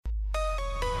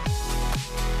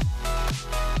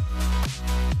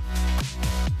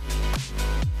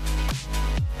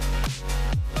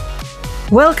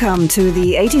Welcome to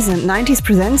the 80s and 90s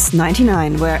Presents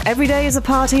 99, where every day is a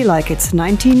party like it's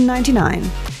 1999.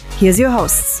 Here's your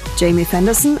hosts, Jamie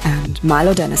Fenderson and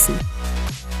Milo Dennison.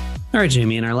 All right,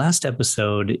 Jamie, in our last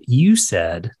episode, you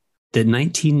said that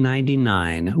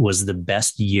 1999 was the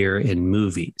best year in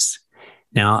movies.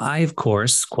 Now, I, of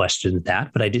course, questioned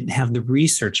that, but I didn't have the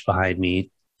research behind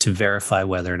me to verify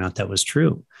whether or not that was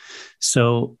true.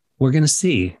 So we're going to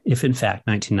see if, in fact,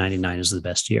 1999 is the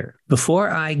best year.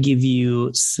 Before I give you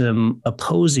some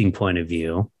opposing point of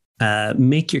view,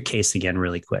 make your case again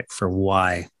really quick for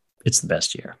why it's the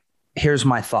best year. Here's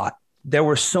my thought. There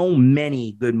were so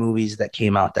many good movies that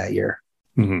came out that year.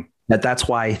 Mm-hmm. That's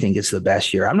why I think it's the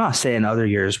best year. I'm not saying other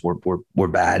years were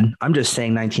bad. I'm just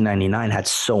saying 1999 had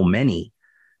so many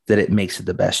that it makes it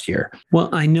the best year. Well,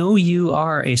 I know you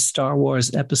are a Star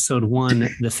Wars Episode 1,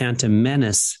 The Phantom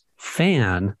Menace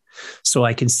fan, so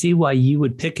I can see why you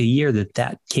would pick a year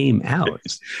that came out.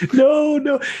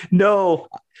 No.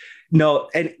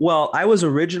 And well, I was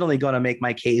originally going to make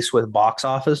my case with box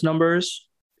office numbers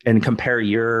and compare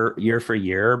year for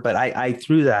year, but I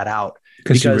threw that out.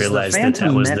 Because you realized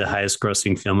that was the highest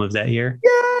grossing film of that year?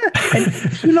 Yeah.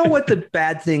 And you know what the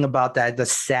bad thing about that, the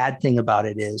sad thing about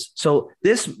it is? So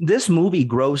this movie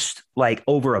grossed like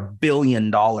over $1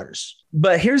 billion.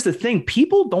 But here's the thing.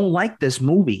 People don't like this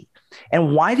movie.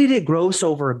 And why did it gross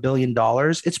over $1 billion?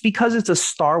 It's because it's a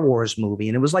Star Wars movie.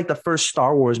 And it was like the first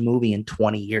Star Wars movie in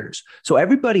 20 years. So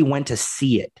everybody went to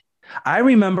see it. I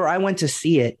remember I went to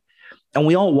see it and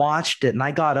we all watched it. And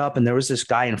I got up and there was this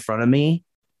guy in front of me.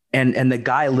 And the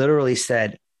guy literally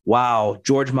said, wow,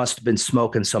 George must have been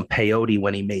smoking some peyote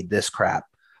when he made this crap.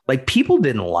 Like, people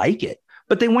didn't like it,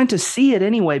 but they went to see it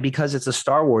anyway because it's a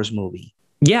Star Wars movie.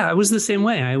 Yeah, I was the same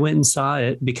way. I went and saw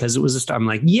it because it was a Star. I'm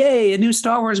like, yay, a new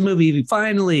Star Wars movie,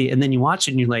 finally. And then you watch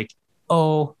it and you're like,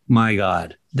 oh my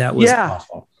God, that was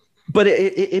awful. But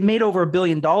it made over $1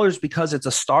 billion because it's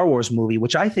a Star Wars movie,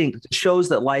 which I think shows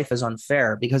that life is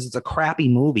unfair because it's a crappy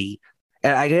movie.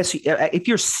 And I guess if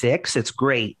you're 6, it's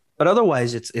great. But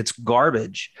otherwise, it's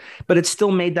garbage. But it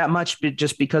still made that much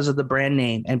just because of the brand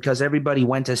name and because everybody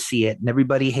went to see it and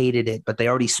everybody hated it, but they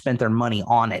already spent their money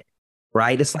on it,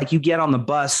 right? It's like you get on the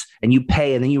bus and you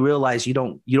pay, and then you realize you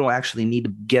don't actually need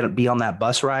to be on that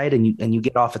bus ride, and you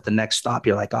get off at the next stop.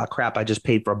 You're like, oh crap, I just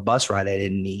paid for a bus ride I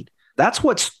didn't need. That's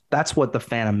what the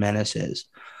Phantom Menace is.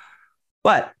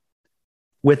 But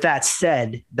with that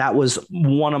said, that was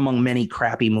one among many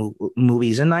crappy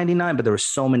movies in '99, but there were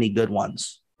so many good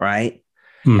ones. Right.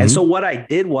 Mm-hmm. And so what I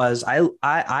did was I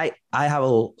have a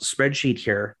little spreadsheet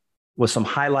here with some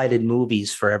highlighted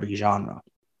movies for every genre,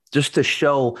 just to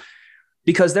show,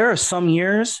 because there are some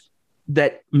years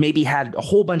that maybe had a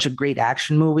whole bunch of great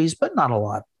action movies, but not a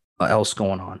lot else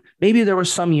going on. Maybe there were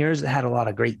some years that had a lot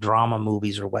of great drama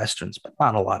movies or Westerns, but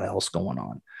not a lot else going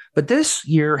on. But this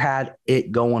year had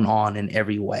it going on in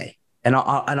every way. And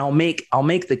I'll make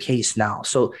the case now.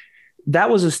 So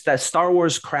that Star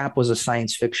Wars crap was a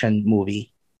science fiction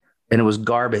movie and it was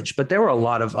garbage, but there were a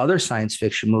lot of other science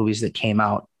fiction movies that came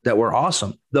out that were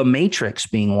awesome. The Matrix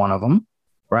being one of them,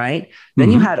 right? Mm-hmm.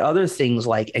 Then you had other things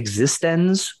like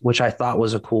Existence, which I thought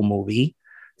was a cool movie.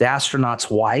 The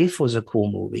Astronaut's Wife was a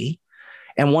cool movie.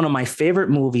 And one of my favorite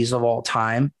movies of all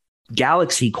time,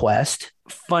 Galaxy Quest,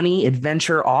 funny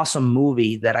adventure, awesome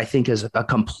movie that I think is a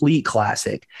complete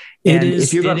classic. And it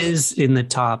is in the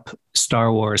top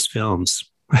Star Wars films.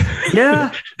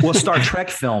 Yeah. Well, Star Trek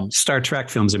films. Star Trek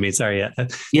films, I mean, sorry. Yeah.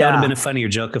 That would have been a funnier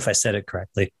joke if I said it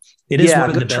correctly. It is one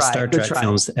of the best Star Trek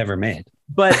films ever made.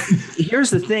 But here's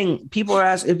the thing. People are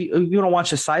asking, if you want to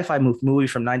watch a sci-fi movie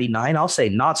from '99, I'll say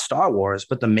not Star Wars,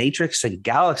 but The Matrix and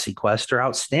Galaxy Quest are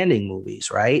outstanding movies,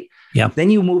 right? Yeah. Then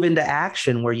you move into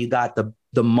action where you got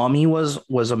the Mummy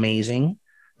was amazing.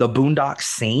 The Boondock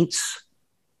Saints,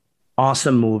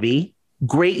 awesome movie.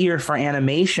 Great year for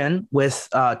animation with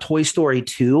Toy Story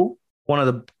 2, one of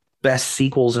the best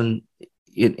sequels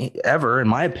ever, in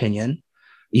my opinion.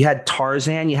 You had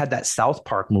Tarzan, you had that South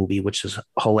Park movie, which is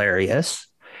hilarious.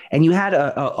 And you had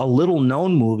a little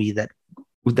known movie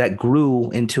that grew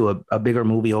into a bigger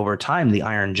movie over time, The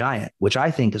Iron Giant, which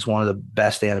I think is one of the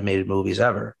best animated movies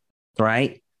ever,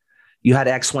 right? You had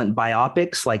excellent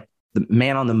biopics like The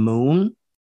Man on the Moon,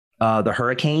 The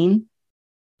Hurricane.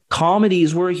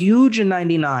 Comedies were huge in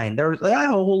 '99. I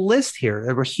have a whole list here.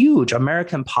 They were huge.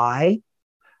 American Pie,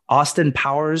 Austin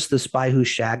Powers, The Spy Who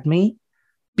Shagged Me,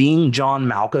 Being John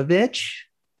Malkovich,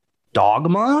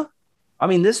 Dogma. I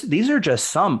mean, these are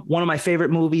just some. One of my favorite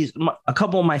movies, a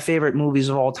couple of my favorite movies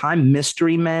of all time,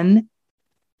 Mystery Men,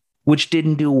 which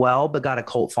didn't do well, but got a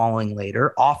cult following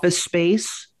later. Office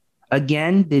Space,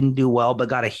 again, didn't do well, but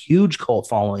got a huge cult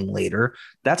following later.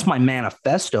 That's my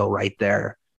manifesto right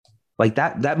there. Like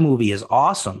that movie is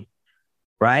awesome,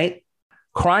 right?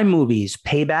 Crime movies,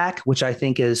 Payback, which I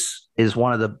think is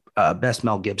one of the best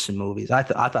Mel Gibson movies. I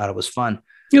thought it was fun.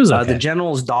 It was okay. The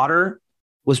General's Daughter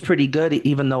was pretty good,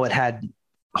 even though it had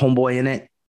Homeboy in it,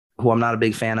 who I'm not a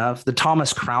big fan of. The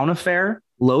Thomas Crown Affair,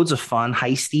 loads of fun,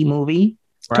 heisty movie.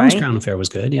 Right? Thomas Crown Affair was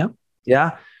good. Yeah.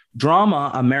 Yeah.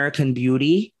 Drama, American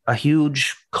Beauty, a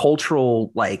huge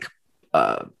cultural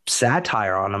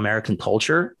satire on American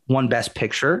culture. Won Best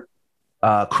Picture.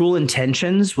 Cruel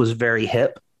Intentions was very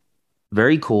hip,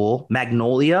 very cool.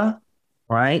 Magnolia,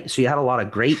 right? So you had a lot of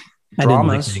great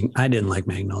dramas. I didn't like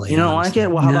Magnolia. You don't like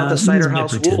it? Well, how about the Cider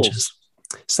House Rules?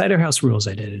 Cider House Rules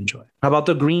I did enjoy. How about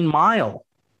the Green Mile?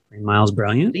 Green Mile's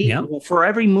brilliant. Yeah. For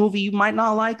every movie you might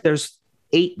not like, there's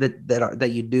 8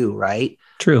 that you do, right?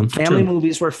 True. Family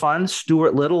movies were fun.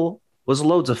 Stuart Little was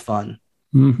loads of fun.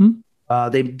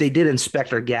 Mm-hmm. They did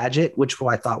Inspector Gadget, which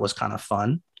I thought was kind of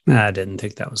fun. I didn't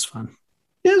think that was fun.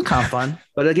 It was kind of fun.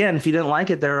 But again, if you didn't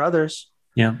like it, there are others.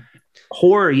 Yeah.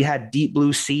 Horror, you had Deep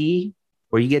Blue Sea,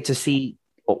 where you get to see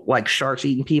like sharks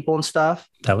eating people and stuff.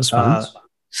 That was fun.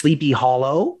 Sleepy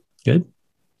Hollow. Good.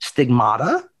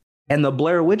 Stigmata. And the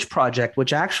Blair Witch Project,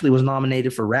 which actually was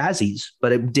nominated for Razzies,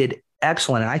 but it did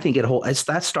excellent. And I think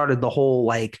that started the whole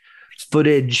like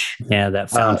footage. Yeah,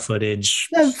 that found footage.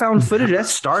 That found footage. That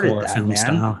started that, man.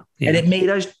 Style. Yeah. And it made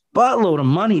us buttload of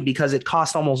money because it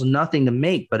cost almost nothing to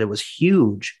make, but it was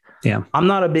huge. Yeah. I'm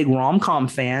not a big rom-com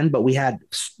fan, but we had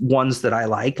ones that I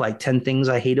like 10 Things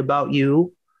I Hate About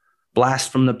You, Blast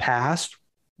from the Past,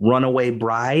 Runaway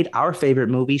Bride, our favorite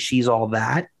movie, She's All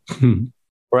That,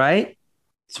 right?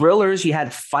 Thrillers, you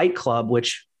had Fight Club,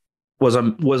 which was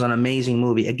an amazing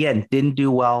movie. Again, didn't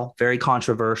do well, very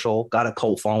controversial, got a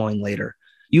cult following later.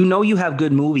 You know you have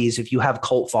good movies if you have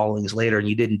cult followings later and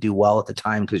you didn't do well at the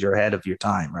time because you're ahead of your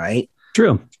time, right?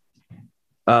 True.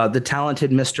 The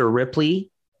Talented Mr.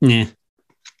 Ripley. Yeah.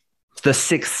 The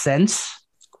Sixth Sense.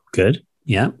 Good.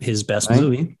 Yeah. His best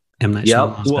movie. M. Night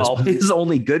Shyamalan's well, his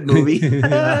only good movie.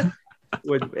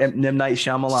 With M. Night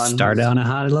Shyamalan. Start on a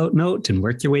high note and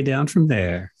work your way down from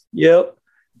there. Yep.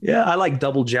 Yeah. I like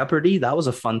Double Jeopardy. That was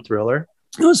a fun thriller.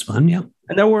 It was fun. Yeah.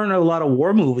 And there weren't a lot of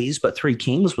war movies, but Three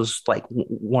Kings was like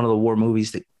one of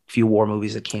the few war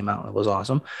movies that came out. It was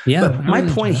awesome. Yeah. But my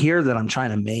point here that I'm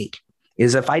trying to make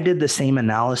is if I did the same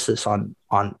analysis on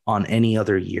any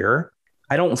other year,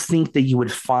 I don't think that you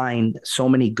would find so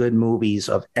many good movies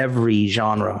of every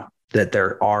genre that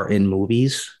there are in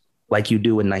movies like you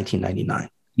do in 1999.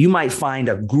 You might find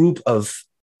a group of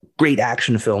great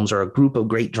action films or a group of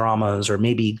great dramas or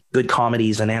maybe good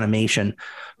comedies and animation.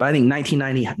 But I think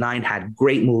 1999 had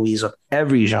great movies of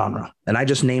every genre. And I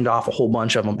just named off a whole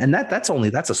bunch of them. And that's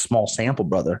a small sample,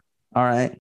 brother. All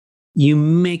right. You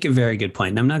make a very good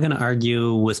point. And I'm not going to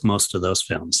argue with most of those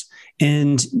films.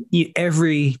 And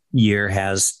every year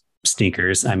has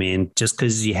stinkers. I mean, just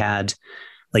because you had,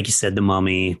 like you said, The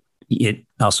Mummy, it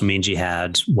also means you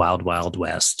had Wild Wild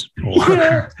West.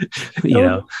 Or,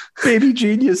 Baby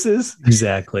Geniuses.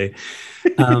 Exactly.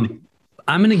 I'm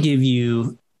going to give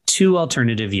you 2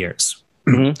 alternative years.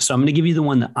 Mm-hmm. So I'm going to give you the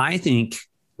one that I think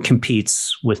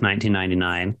competes with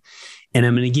 1999. And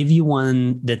I'm going to give you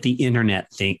one that the internet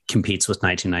competes with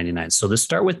 1999. So let's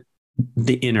start with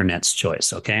the internet's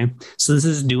choice. Okay. So this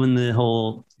is doing the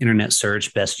whole internet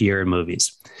search, best year in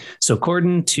movies. So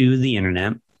according to the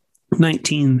internet,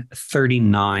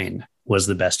 1939 was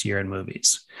the best year in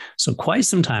movies. So quite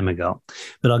some time ago,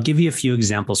 but I'll give you a few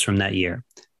examples from that year.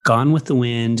 Gone with the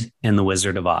Wind and The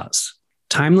Wizard of Oz,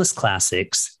 timeless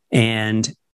classics.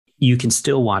 And you can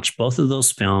still watch both of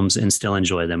those films and still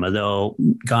enjoy them. Although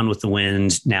Gone with the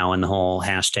Wind now in the whole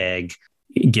hashtag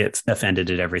get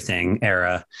offended at everything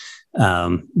era,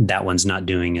 that one's not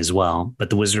doing as well.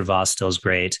 But The Wizard of Oz still is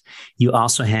great. You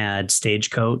also had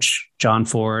Stagecoach, John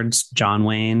Ford's John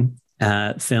Wayne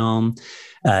film,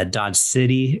 Dodge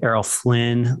City, Errol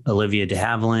Flynn, Olivia de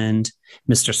Havilland,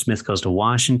 Mr. Smith Goes to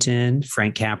Washington,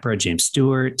 Frank Capra, James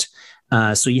Stewart.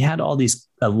 So you had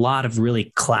a lot of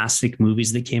really classic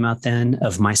movies that came out then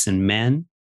of Mice and Men.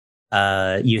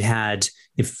 You had,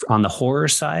 if on the horror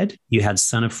side, you had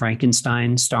Son of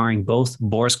Frankenstein starring both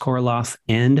Boris Karloff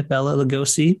and Bela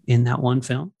Lugosi in that one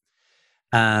film.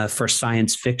 For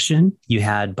science fiction, you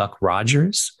had Buck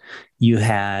Rogers. You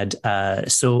had,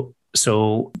 so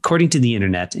according to the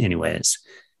internet anyways,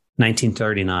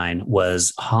 1939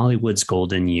 was Hollywood's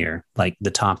golden year, like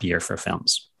the top year for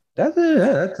films. That's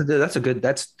a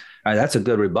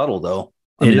good rebuttal though.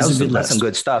 That's some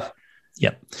good stuff.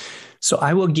 Yep. So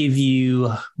I will give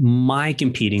you my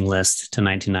competing list to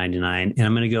 1999, and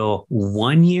I'm going to go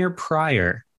 1 year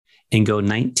prior and go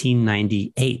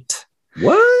 1998.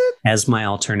 What? As my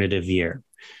alternative year.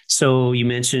 So you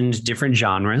mentioned different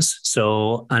genres.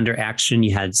 So under action,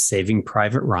 you had Saving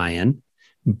Private Ryan,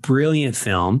 brilliant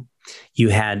film. You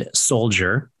had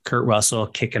Soldier, Kurt Russell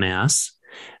kicking ass.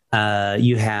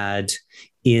 You had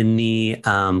in the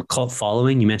cult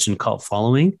following, you mentioned cult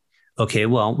following. Okay,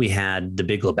 well, we had The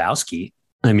Big Lebowski.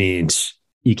 I mean,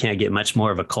 you can't get much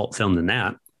more of a cult film than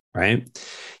that, right?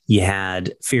 You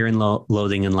had Fear and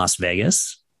Loathing in Las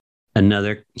Vegas,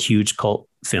 another huge cult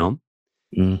film.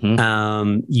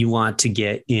 Mm-hmm. You want to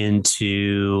get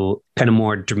into kind of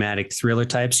more dramatic thriller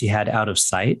types. You had Out of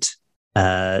Sight,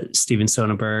 Steven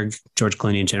Soderbergh, George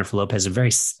Clooney, and Jennifer Lopez, a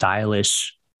very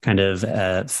stylish kind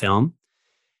of film.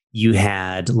 You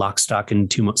had Lock, Stock, and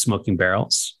Two Smoking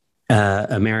Barrels,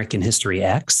 American History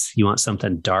X. You want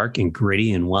something dark and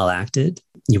gritty and well acted.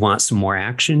 You want some more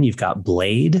action. You've got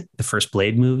Blade, the first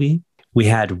Blade movie. We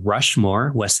had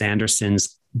Rushmore, Wes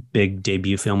Anderson's big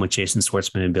debut film with Jason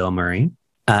Schwartzman and Bill Murray.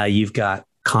 You've got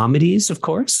comedies, of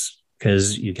course,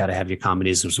 because you got to have your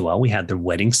comedies as well. We had The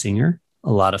Wedding Singer,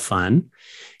 a lot of fun.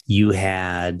 You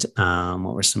had,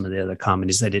 what were some of the other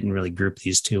comedies? I didn't really group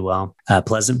these too well.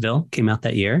 Pleasantville came out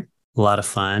that year, a lot of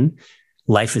fun.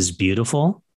 Life is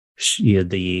Beautiful. You had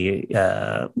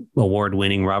the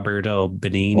award-winning Roberto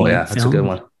Benigni. Oh, yeah, that's film. a good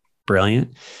one.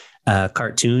 Brilliant.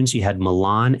 Cartoons, you had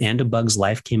Milan and A Bug's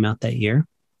Life came out that year.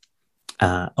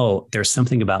 There's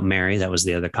Something About Mary. That was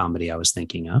the other comedy I was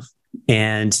thinking of.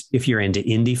 And if you're into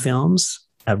indie films,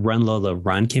 Run Lola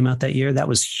Run came out that year. That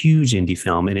was huge indie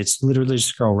film, and it's literally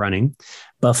just a girl running.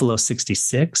 Buffalo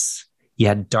 66. You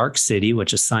had Dark City,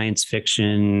 which is science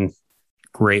fiction,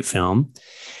 great film.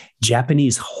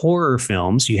 Japanese horror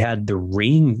films. You had The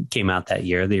Ring came out that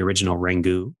year, the original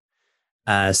Ringu.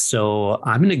 So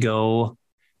I'm going to go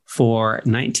for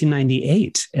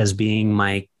 1998 as being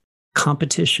my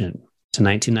competition to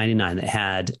 1999 that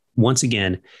had, once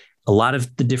again, a lot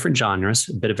of the different genres,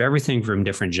 a bit of everything from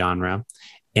different genre,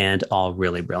 and all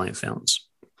really brilliant films.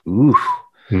 Ooh,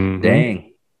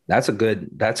 Dang. That's a good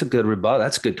rebuttal.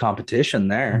 That's good competition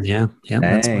there. Yeah.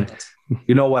 Dang.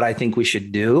 You know what I think we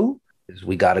should do is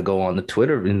we got to go on the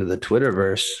Twitter, into the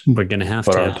Twitterverse. We're going to have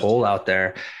to put our poll out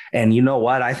there. And you know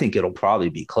what? I think it'll probably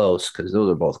be close because those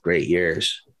are both great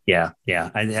years. Yeah.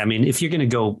 I mean, if you're going to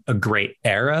go a great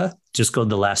era, just go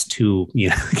the last 2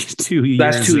 years.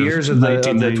 Last 2 years of the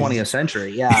 20th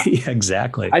century. Yeah. Yeah,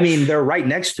 exactly. I mean, they're right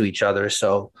next to each other.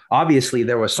 So obviously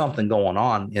there was something going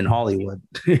on in Hollywood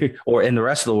or in the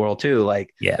rest of the world too.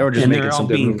 Like, yeah. They were just they're all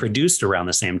being produced around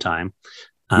the same time.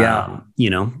 Yeah.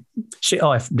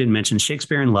 I didn't mention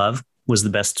Shakespeare in Love was the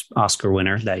best Oscar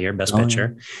winner that year, Best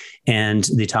Picture. Yeah. And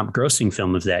the top grossing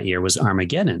film of that year was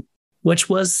Armageddon, which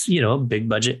was, a big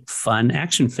budget, fun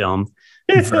action film.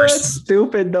 It's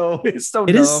stupid though. It's so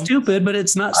dumb. It is stupid, but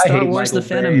it's not Star Wars: The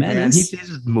Phantom Menace.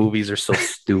 His movies are so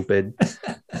stupid.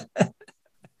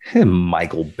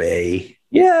 Michael Bay.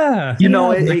 Yeah.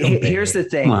 Here's the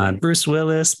thing. Come on, Bruce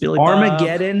Willis, Billy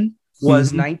Armageddon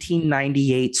was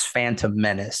 1998's Phantom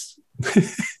Menace.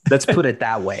 Let's put it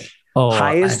that way.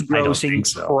 Highest grossing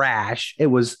trash. It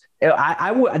was.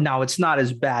 I would. Now it's not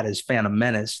as bad as Phantom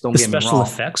Menace. Don't get me wrong. Special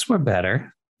effects were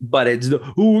better. But it's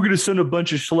we're gonna send a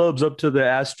bunch of schlubs up to the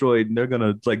asteroid and they're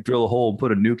gonna drill a hole and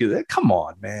put a nuke in it. Come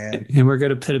on, man! And we're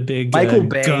gonna put a big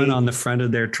gun on the front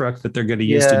of their truck that they're gonna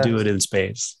use to do it in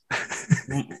space.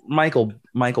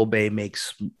 Michael Bay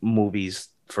makes movies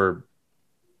for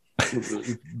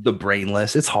the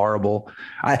brainless. It's horrible.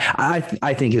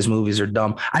 I think his movies are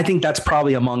dumb. I think that's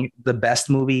probably among the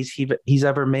best movies he's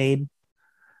ever made.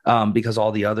 Because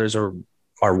all the others are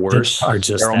worse.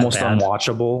 They're almost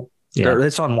unwatchable. Yeah.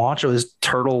 It's unwatchable. It's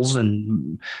Turtles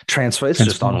and It's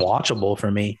just unwatchable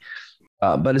for me.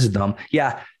 But it's dumb.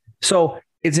 Yeah. So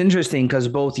it's interesting because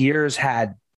both years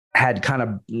had kind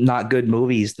of not good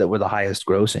movies that were the highest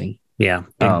grossing. Yeah.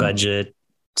 Big budget,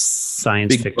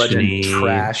 science fiction,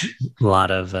 trash. A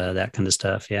lot of that kind of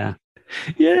stuff. Yeah.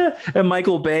 Yeah. And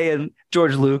Michael Bay and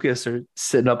George Lucas are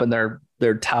sitting up in their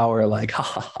tower like,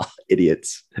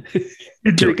 idiots.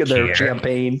 Drinking their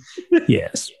champagne.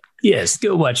 Yes,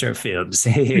 go watch our films.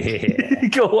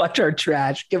 Go watch our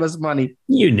trash. Give us money.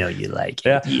 You like it.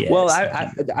 Yeah. Yes. Well,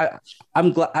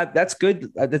 I'm glad. That's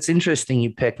good. That's interesting.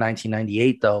 You picked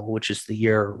 1998 though, which is the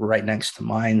year right next to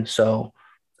mine. So,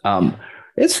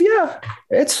 that's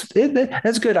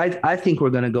good. I think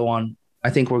we're gonna go on. I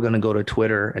think we're gonna go to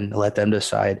Twitter and let them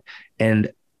decide.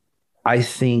 And I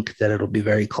think that it'll be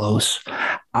very close.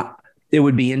 It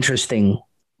would be interesting.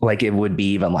 Like it would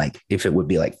be even like if it would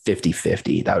be like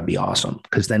 50-50, that would be awesome.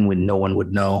 Because then no one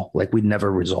would know, like we'd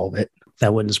never resolve it.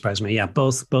 That wouldn't surprise me. Yeah,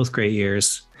 both great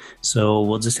years. So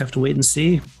we'll just have to wait and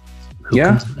see who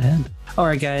comes ahead. All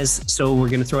right, guys. So we're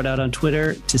going to throw it out on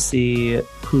Twitter to see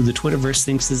who the Twitterverse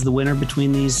thinks is the winner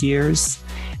between these years.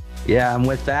 Yeah, and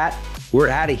with that, we're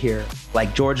out of here.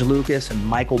 Like George Lucas and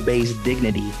Michael Bay's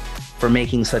dignity for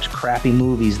making such crappy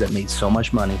movies that made so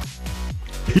much money.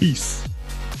 Peace.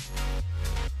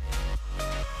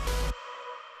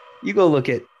 You go look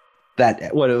at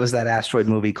that. What was that asteroid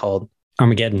movie called?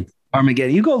 Armageddon.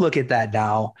 You go look at that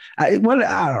now. I don't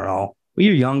know. When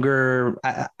you're younger,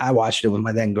 I watched it with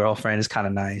my then girlfriend. It's kind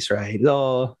of nice, right?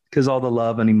 Oh, because all the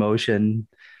love and emotion.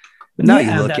 But now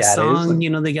you look at song, it. Like, you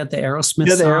know, they got the Aerosmith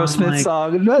the song. Aerosmith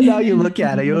song. Now you look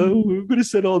at it. We're going to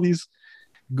send all these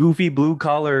goofy blue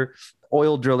collar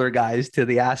oil driller guys to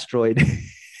the asteroid.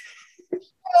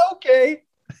 Okay.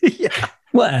 Yeah.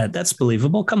 What? That's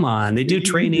believable. Come on. They do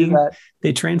training.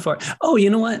 They train for it. Oh, you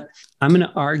know what? I'm going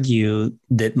to argue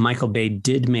that Michael Bay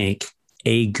did make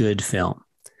a good film,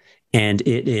 and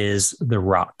it is The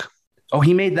Rock. Oh,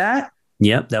 he made that?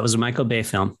 Yep. That was a Michael Bay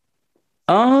film.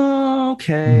 Oh,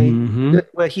 okay. Mm-hmm.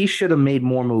 Well, he should have made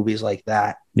more movies like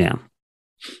that. Yeah.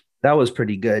 That was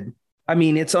pretty good. I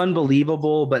mean, it's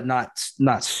unbelievable, but not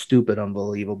stupid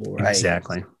unbelievable, right?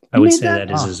 Exactly. I would say that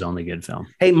is his only good film.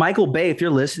 Hey, Michael Bay, if you're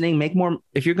listening,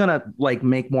 if you're gonna like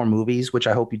make more movies, which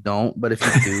I hope you don't, but if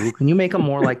you do, can you make them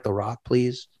more like The Rock,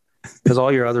 please? Because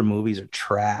all your other movies are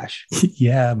trash.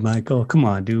 Yeah, Michael, come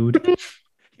on, dude.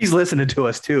 He's listening to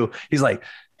us too. He's like,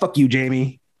 "Fuck you,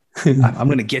 Jamie. I'm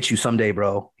gonna get you someday,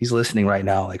 bro." He's listening right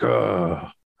now. Like,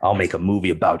 I'll make a movie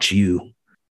about you,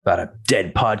 about a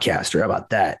dead podcaster. How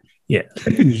about that? Yeah,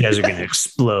 you guys are going to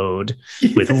explode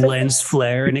with lens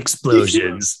flare and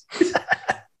explosions.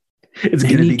 It's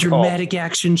going to be dramatic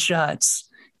action shots.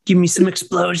 Give me some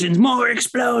explosions, more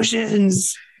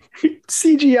explosions.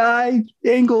 CGI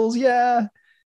angles, yeah.